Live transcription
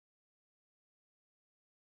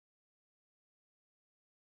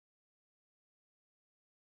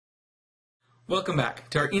Welcome back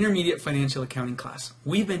to our intermediate financial accounting class.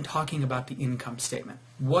 We've been talking about the income statement,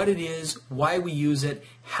 what it is, why we use it,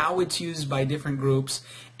 how it's used by different groups,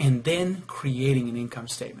 and then creating an income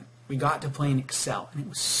statement. We got to play in Excel, and it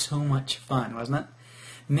was so much fun, wasn't it?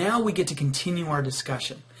 Now we get to continue our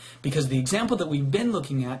discussion, because the example that we've been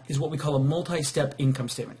looking at is what we call a multi-step income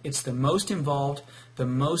statement. It's the most involved, the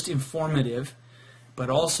most informative, but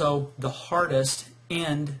also the hardest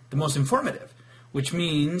and the most informative, which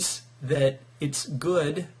means that it's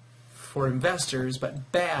good for investors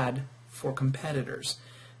but bad for competitors,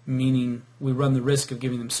 meaning we run the risk of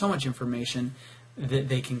giving them so much information that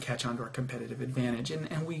they can catch on to our competitive advantage,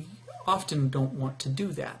 and we often don't want to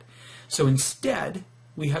do that. So instead,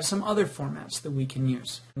 we have some other formats that we can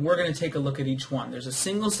use. We're going to take a look at each one. There's a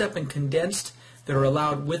single step and condensed that are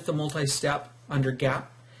allowed with the multi-step under GAAP,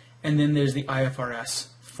 and then there's the IFRS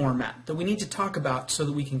format that we need to talk about so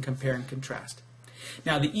that we can compare and contrast.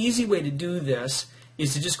 Now, the easy way to do this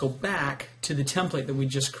is to just go back to the template that we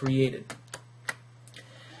just created.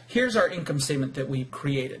 Here's our income statement that we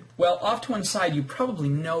created. Well, off to one side, you probably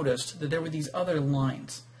noticed that there were these other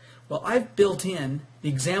lines. Well, I've built in the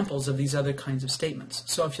examples of these other kinds of statements.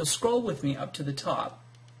 So if you'll scroll with me up to the top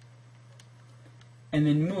and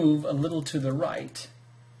then move a little to the right,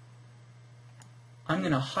 I'm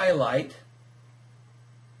going to highlight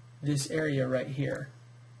this area right here,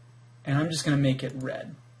 and I'm just going to make it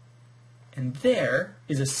red. And there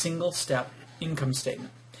is a single step income statement.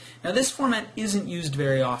 Now, this format isn't used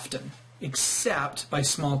very often, except by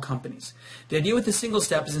small companies. The idea with the single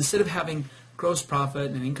step is instead of having gross profit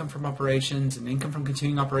and income from operations and income from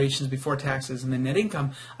continuing operations before taxes and then net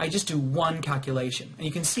income, I just do one calculation. And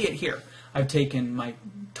you can see it here. I've taken my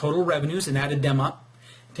total revenues and added them up,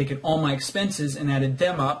 taken all my expenses and added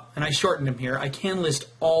them up, and I shortened them here. I can list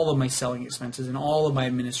all of my selling expenses and all of my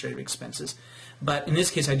administrative expenses, but in this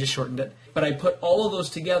case I just shortened it. But I put all of those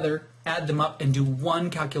together, add them up, and do one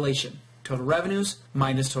calculation. Total revenues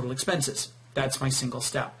minus total expenses. That's my single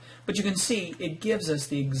step. But you can see it gives us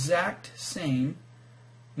the exact same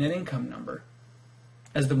net income number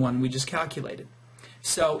as the one we just calculated.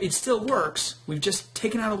 So it still works. We've just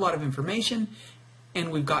taken out a lot of information,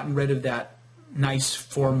 and we've gotten rid of that nice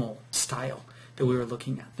formal style that we were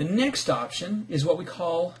looking at. The next option is what we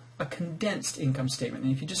call a condensed income statement.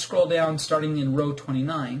 And if you just scroll down starting in row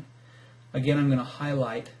 29, again I'm going to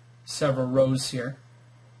highlight several rows here.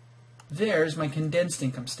 There's my condensed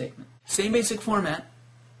income statement. Same basic format,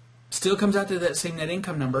 still comes out to that same net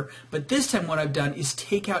income number, but this time what I've done is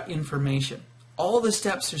take out information. All the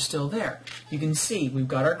steps are still there. You can see we've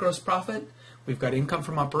got our gross profit, we've got income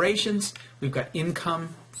from operations, we've got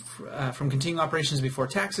income from continuing operations before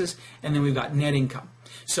taxes, and then we've got net income.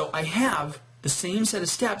 So I have the same set of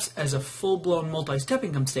steps as a full-blown multi-step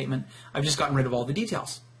income statement. I've just gotten rid of all the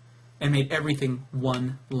details and made everything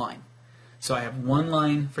one line. So I have one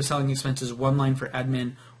line for selling expenses, one line for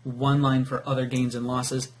admin, one line for other gains and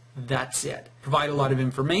losses. That's it. Provide a lot of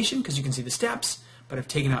information because you can see the steps, but I've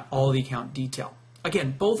taken out all the account detail.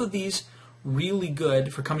 Again, both of these really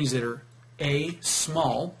good for companies that are A,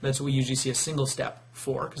 small, that's what we usually see a single step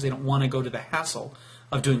for because they don't want to go to the hassle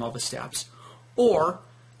of doing all the steps, or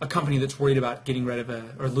a company that's worried about getting rid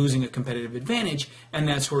of or losing a competitive advantage, and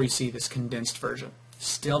that's where we see this condensed version.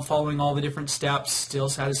 Still following all the different steps, still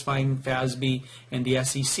satisfying FASB and the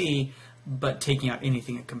SEC, but taking out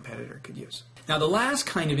anything a competitor could use. Now, the last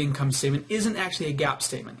kind of income statement isn't actually a GAAP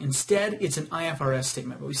statement. Instead, it's an IFRS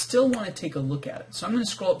statement, but we still want to take a look at it. So I'm going to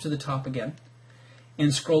scroll up to the top again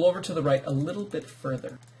and scroll over to the right a little bit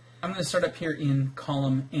further. I'm going to start up here in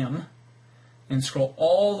column M and scroll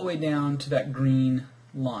all the way down to that green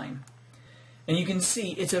line. And you can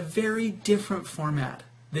see it's a very different format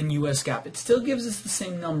than US GAAP. It still gives us the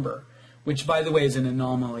same number, which, by the way, is an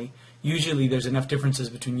anomaly. Usually there's enough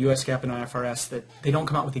differences between US GAAP and IFRS that they don't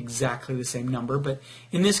come out with exactly the same number, but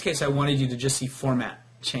in this case I wanted you to just see format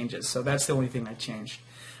changes, so that's the only thing I changed.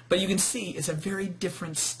 But you can see it's a very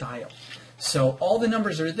different style. So all the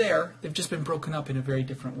numbers are there, they've just been broken up in a very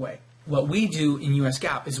different way. What we do in US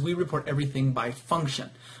GAAP is we report everything by function.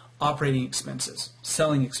 Operating expenses,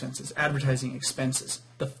 selling expenses, advertising expenses,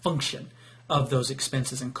 the function of those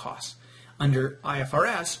expenses and costs. Under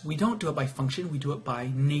IFRS, we don't do it by function, we do it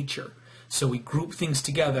by nature. So we group things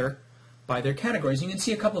together by their categories. You can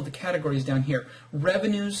see a couple of the categories down here.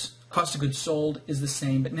 Revenues, cost of goods sold is the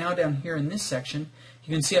same, but now down here in this section,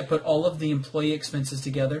 you can see I put all of the employee expenses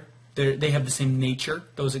together. They have the same nature,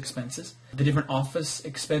 those expenses. The different office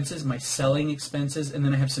expenses, my selling expenses, and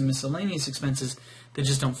then I have some miscellaneous expenses that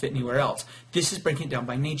just don't fit anywhere else. This is breaking it down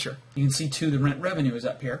by nature. You can see, too, the rent revenue is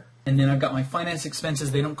up here. And then I've got my finance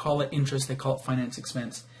expenses. They don't call it interest, they call it finance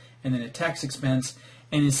expense. and then a tax expense,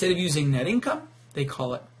 and instead of using net income, they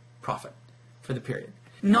call it profit for the period.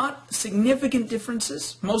 Not significant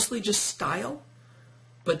differences, mostly just style,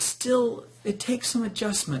 but still it takes some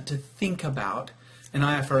adjustment to think about an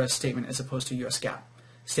IFRS statement as opposed to US GAAP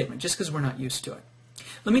statement, just because we're not used to it.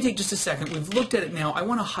 Let me take just a second. We've looked at it now. I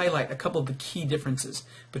want to highlight a couple of the key differences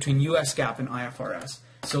between US GAAP and IFRS.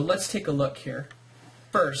 So let's take a look here.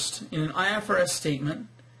 First, in an IFRS statement,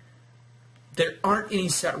 there aren't any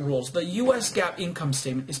set rules. The US GAAP income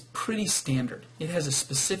statement is pretty standard. It has a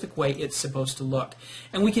specific way it's supposed to look.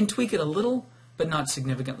 And we can tweak it a little, but not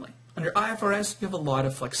significantly. Under IFRS, you have a lot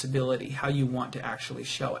of flexibility how you want to actually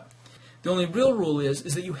show it. The only real rule is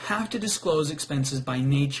that you have to disclose expenses by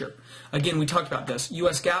nature. Again, we talked about this.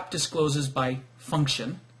 US GAAP discloses by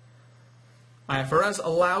function. IFRS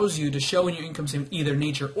allows you to show in your income statement either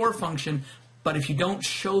nature or function, but if you don't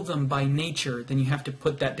show them by nature, then you have to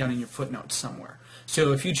put that down in your footnotes somewhere.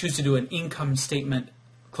 So if you choose to do an income statement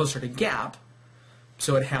closer to GAAP,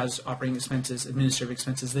 so it has operating expenses, administrative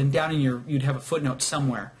expenses, then down in you'd have a footnote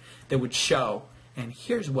somewhere that would show, and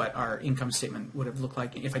here's what our income statement would have looked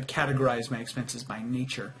like if I'd categorized my expenses by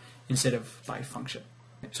nature instead of by function.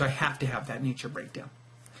 So I have to have that nature breakdown.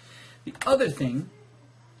 The other thing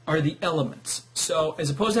are the elements. So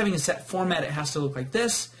as opposed to having a set format, it has to look like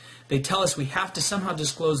this. They tell us we have to somehow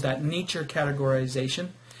disclose that nature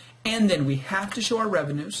categorization, and then we have to show our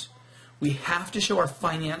revenues, we have to show our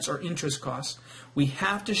finance or interest costs, we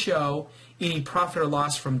have to show any profit or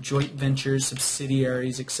loss from joint ventures,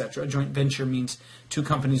 subsidiaries, etc. A joint venture means two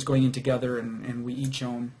companies going in together and we each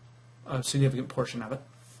own a significant portion of it.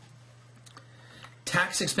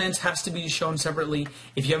 Tax expense has to be shown separately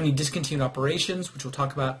if you have any discontinued operations, which we'll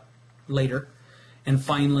talk about later. And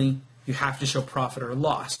finally, you have to show profit or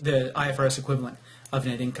loss, the IFRS equivalent of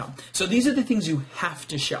net income. So these are the things you have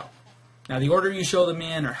to show. Now, the order you show them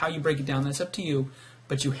in or how you break it down, that's up to you,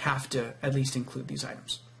 but you have to at least include these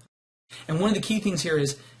items. And one of the key things here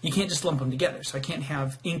is you can't just lump them together. So I can't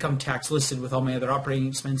have income tax listed with all my other operating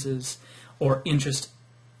expenses or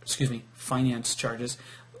finance charges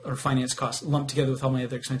or finance costs lumped together with all my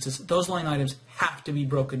other expenses. Those line items have to be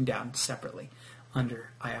broken down separately under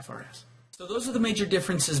IFRS. So those are the major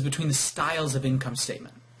differences between the styles of income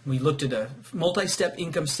statement. We looked at a multi-step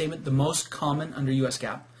income statement, the most common under US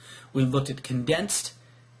GAAP. We looked at condensed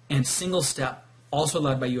and single step, also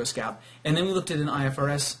allowed by US GAAP. And then we looked at an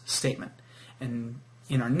IFRS statement. And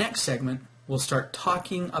in our next segment, we'll start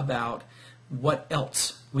talking about what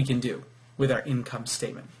else we can do with our income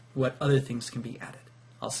statement, what other things can be added.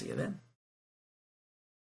 I'll see you then.